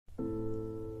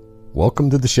Welcome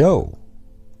to the show,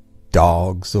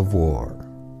 Dogs of War.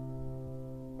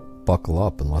 Buckle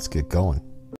up and let's get going.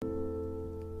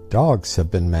 Dogs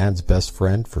have been man's best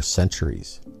friend for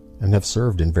centuries and have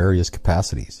served in various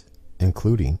capacities,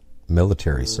 including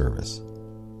military service.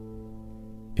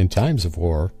 In times of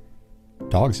war,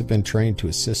 dogs have been trained to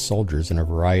assist soldiers in a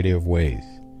variety of ways,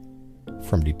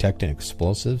 from detecting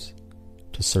explosives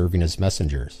to serving as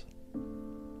messengers.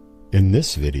 In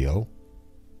this video,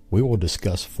 we will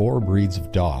discuss 4 breeds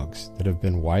of dogs that have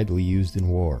been widely used in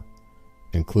war,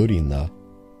 including the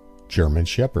German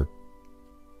Shepherd,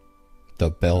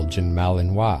 the Belgian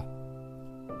Malinois,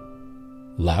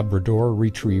 Labrador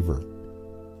Retriever,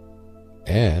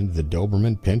 and the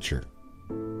Doberman Pinscher.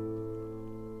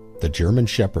 The German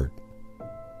Shepherd.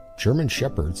 German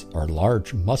Shepherds are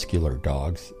large, muscular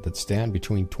dogs that stand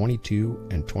between 22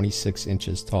 and 26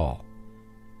 inches tall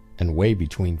and weigh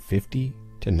between 50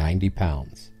 to 90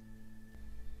 pounds.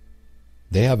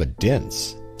 They have a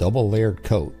dense, double-layered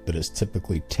coat that is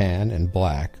typically tan and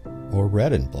black or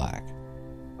red and black.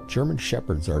 German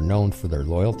Shepherds are known for their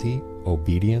loyalty,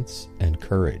 obedience, and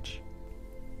courage.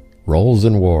 Roles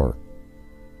in war.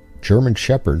 German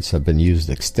Shepherds have been used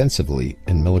extensively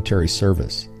in military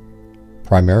service,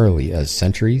 primarily as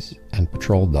sentries and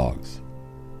patrol dogs.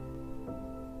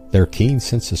 Their keen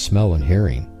sense of smell and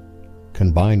hearing,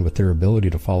 combined with their ability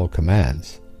to follow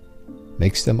commands,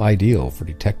 makes them ideal for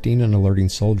detecting and alerting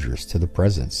soldiers to the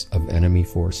presence of enemy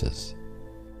forces.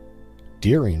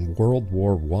 During World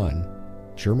War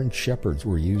I, German Shepherds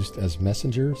were used as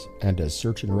messengers and as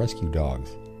search and rescue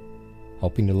dogs,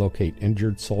 helping to locate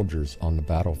injured soldiers on the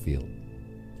battlefield.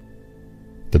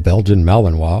 The Belgian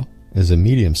Malinois is a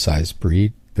medium-sized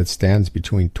breed that stands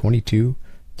between 22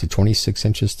 to 26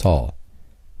 inches tall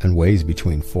and weighs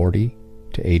between 40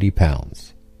 to 80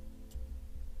 pounds.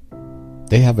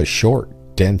 They have a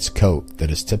short, dense coat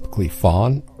that is typically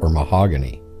fawn or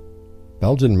mahogany.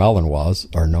 Belgian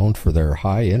Malinois are known for their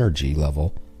high energy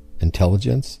level,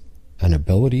 intelligence, and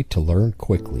ability to learn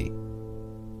quickly.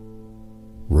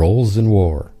 Roles in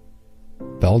war.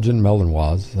 Belgian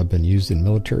Malinois have been used in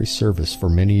military service for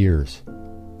many years,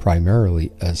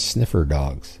 primarily as sniffer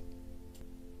dogs.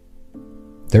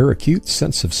 Their acute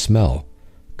sense of smell,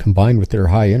 combined with their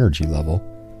high energy level,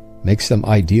 makes them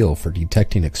ideal for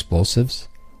detecting explosives,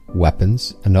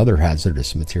 weapons, and other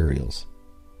hazardous materials.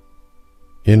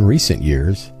 In recent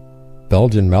years,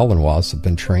 Belgian Malinois have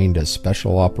been trained as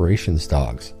special operations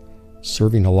dogs,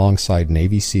 serving alongside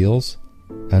Navy SEALs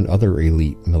and other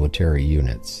elite military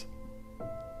units.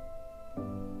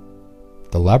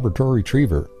 The Labrador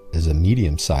Retriever is a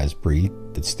medium-sized breed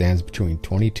that stands between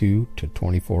 22 to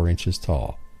 24 inches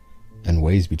tall and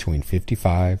weighs between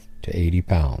 55 to 80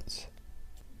 pounds.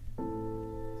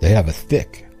 They have a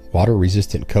thick,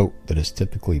 water-resistant coat that is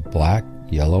typically black,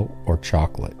 yellow, or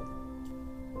chocolate.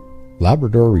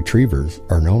 Labrador Retrievers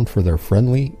are known for their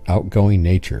friendly, outgoing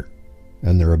nature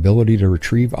and their ability to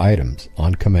retrieve items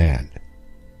on command.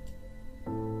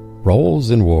 Roles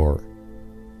in war.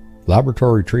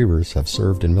 Labrador Retrievers have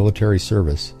served in military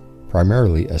service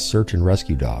primarily as search and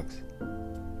rescue dogs.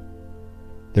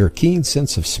 Their keen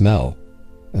sense of smell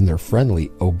and their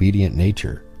friendly, obedient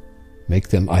nature make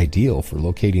them ideal for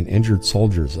locating injured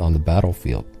soldiers on the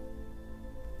battlefield.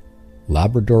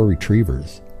 Labrador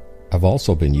Retrievers have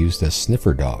also been used as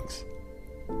sniffer dogs,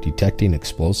 detecting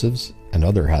explosives and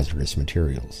other hazardous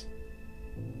materials.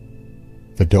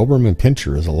 The Doberman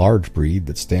Pinscher is a large breed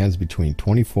that stands between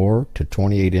 24 to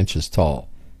 28 inches tall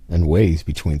and weighs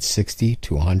between 60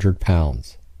 to 100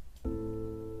 pounds.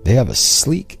 They have a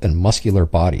sleek and muscular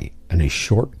body and a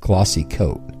short, glossy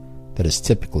coat that is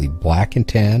typically black and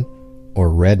tan or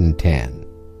red and tan.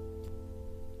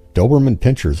 Doberman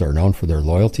Pinschers are known for their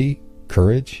loyalty,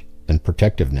 courage, and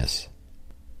protectiveness.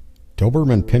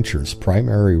 Doberman Pinschers'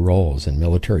 primary roles in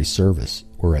military service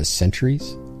were as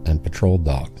sentries and patrol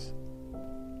dogs.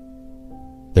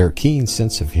 Their keen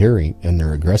sense of hearing and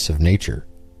their aggressive nature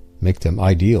make them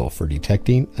ideal for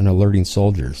detecting and alerting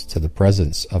soldiers to the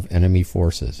presence of enemy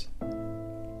forces.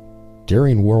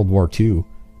 During World War II,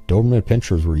 Doberman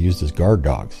Pinschers were used as guard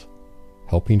dogs,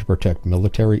 helping to protect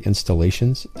military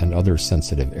installations and other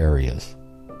sensitive areas.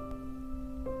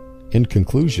 In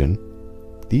conclusion,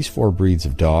 these 4 breeds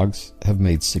of dogs have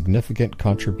made significant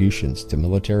contributions to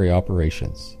military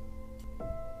operations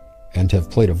and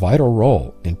have played a vital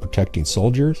role in protecting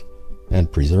soldiers and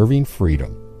preserving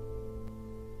freedom.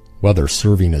 Whether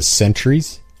serving as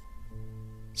sentries,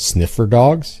 sniffer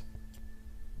dogs,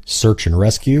 search and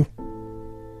rescue,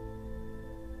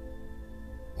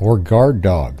 or guard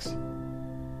dogs,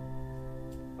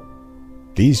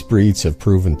 these breeds have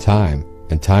proven time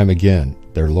and time again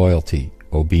their loyalty,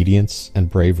 obedience, and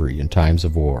bravery in times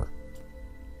of war.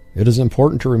 It is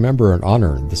important to remember and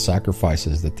honor the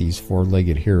sacrifices that these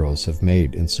four-legged heroes have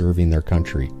made in serving their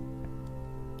country.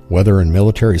 Whether in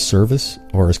military service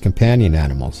or as companion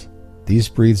animals, these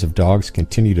breeds of dogs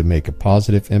continue to make a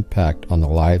positive impact on the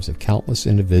lives of countless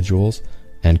individuals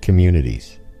and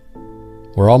communities.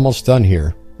 We're almost done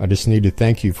here. I just need to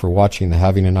thank you for watching the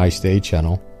Having a Nice Day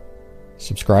channel.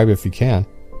 Subscribe if you can.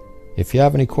 If you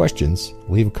have any questions,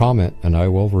 leave a comment and I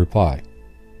will reply.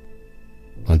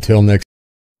 Until next